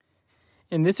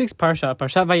In this week's Parsha,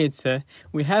 Parshat Vayetze,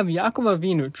 we have Yaakov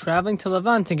Avinu traveling to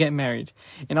Lavan to get married.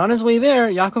 And on his way there,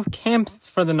 Yaakov camps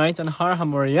for the night on Har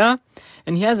HaMoriah,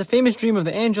 and he has a famous dream of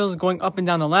the angels going up and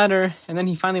down the ladder, and then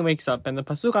he finally wakes up. And the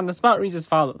pasuk on the spot reads as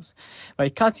follows: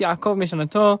 Vayikatz Yaakov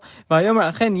mishanato, vayomer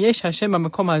achen yesh Hashem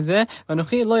b'makom hazeh,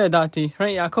 v'anochi lo yadati.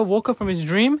 Right, Yaakov woke up from his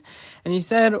dream, and he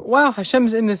said, wow,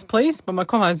 Hashem's in this place,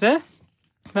 b'makom hazeh,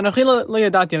 v'anochi lo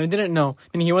yadati, and I didn't know,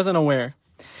 meaning he wasn't aware.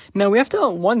 Now, we have to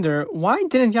wonder, why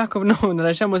didn't Yaakov know that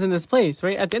Hashem was in this place,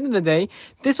 right? At the end of the day,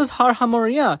 this was Har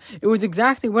HaMoriah. It was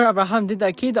exactly where Abraham did the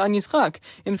Akedah on Yitzchak.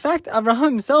 In fact, Abraham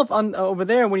himself, over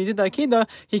there, when he did the Akedah,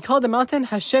 he called the mountain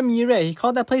Hashem Yireh. He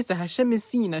called that place that Hashem is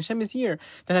seen, Hashem is here,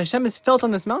 that Hashem is felt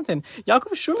on this mountain.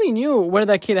 Yaakov surely knew where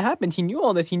the Akedah happened. He knew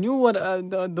all this. He knew what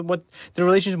the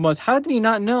relationship was. How did he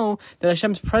not know that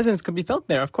Hashem's presence could be felt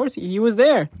there? Of course, he was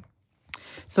there.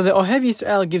 So the Ohev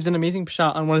Yisrael gives an amazing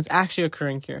pshat on what is actually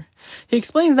occurring here. He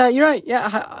explains that, you're right,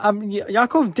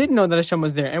 Yaakov did know that Hashem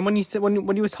was there. And when he said,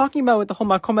 when he was talking about with the whole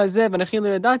Makom Hazeh v'Anochi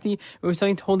lo yadati, it was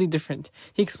something totally different.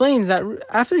 He explains that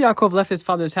after Yaakov left his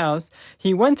father's house,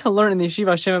 he went to learn in the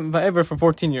yeshiva Shem Va'ever for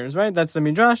 14 years, right? That's the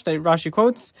Midrash that Rashi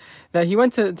quotes, that he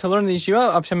went to learn in the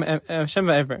yeshiva of Shem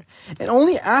Va'ever. And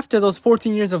only after those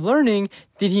 14 years of learning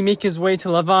did he make his way to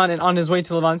Lavan, and on his way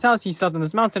to Lavan's house, he slept on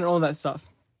this mountain and all that stuff.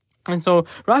 And so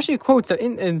Rashi quotes that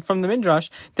from the Midrash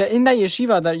that in that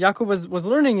yeshiva that Yaakov was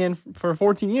learning in for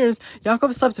 14 years,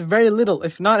 Yaakov slept very little,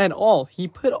 if not at all. He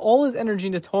put all his energy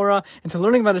into Torah and to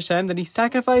learning about Hashem, that he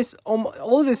sacrificed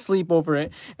all of his sleep over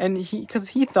it. And because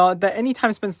he thought that any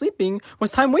time spent sleeping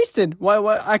was time wasted. Why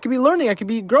I could be learning, I could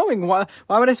be growing. Why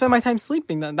would I spend my time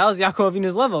sleeping? That was Yaakov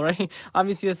Avinu's level, right?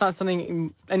 Obviously, that's not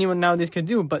something anyone nowadays could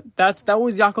do, but that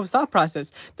was Yaakov's thought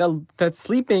process. That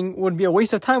sleeping would be a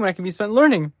waste of time when I could be spent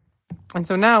learning. And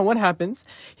so now what happens?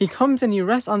 He comes and he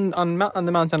rests on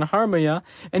the mountain, Har HaMoriah,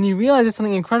 and he realizes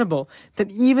something incredible, that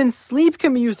even sleep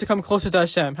can be used to come closer to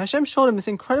Hashem. Hashem showed him this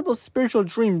incredible spiritual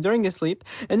dream during his sleep,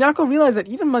 and Yaakov realized that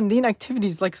even mundane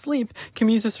activities like sleep can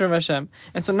be used to serve Hashem.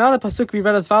 And so now the pasuk we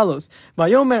read as follows: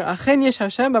 Vayomer achen yesh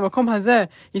Hashem b'makom hazeh.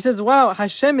 He says, wow,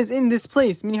 Hashem is in this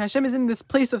place, meaning Hashem is in this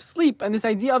place of sleep, and this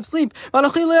idea of sleep.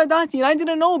 V'anochi lo yadati, and I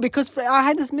didn't know, because I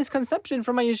had this misconception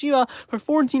from my yeshiva for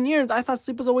 14 years. I thought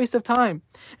sleep was a waste of time.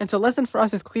 And so lesson for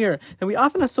us is clear, that we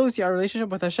often associate our relationship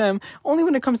with Hashem only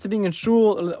when it comes to being in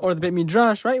shul or the Beit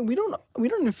Midrash, right? We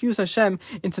don't infuse Hashem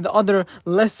into the other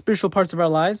less spiritual parts of our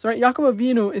lives, right? Yaakov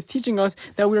Avinu is teaching us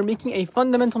that we are making a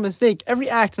fundamental mistake. Every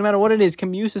act, no matter what it is,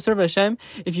 can be used to serve Hashem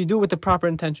if you do it with the proper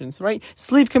intentions, right?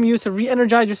 Sleep can be used to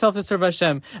re-energize yourself to serve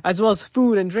Hashem, as well as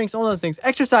food and drinks, all those things.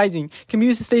 Exercising can be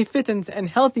used to stay fit and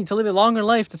healthy, to live a longer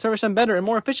life, to serve Hashem better and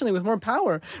more efficiently with more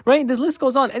power, right? The list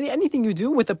goes on. Anything you do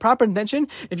with the proper intention,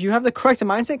 if you have the correct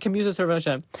mindset, can be used to serve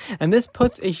Hashem. And this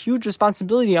puts a huge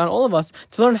responsibility on all of us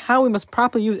to learn how we must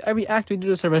properly use every act we do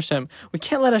to serve Hashem. We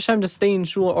can't let Hashem just stay in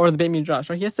shul or the Beit Midrash,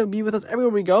 right? He has to be with us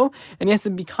everywhere we go, and he has to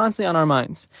be constantly on our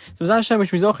minds. So B'ezras Hashem,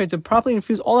 which we zoche to properly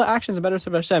infuse all our actions and better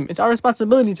serve Hashem. It's our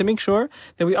responsibility to make sure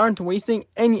that we aren't wasting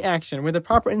any action. With the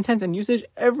proper intent and usage,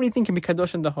 everything can be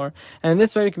kadosh and dahor. And in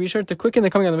this way, we can be sure to quicken the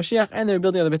coming of the Mashiach and the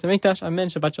rebuilding of the Beit HaMikdash. Amen.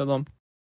 Shabbat Shalom.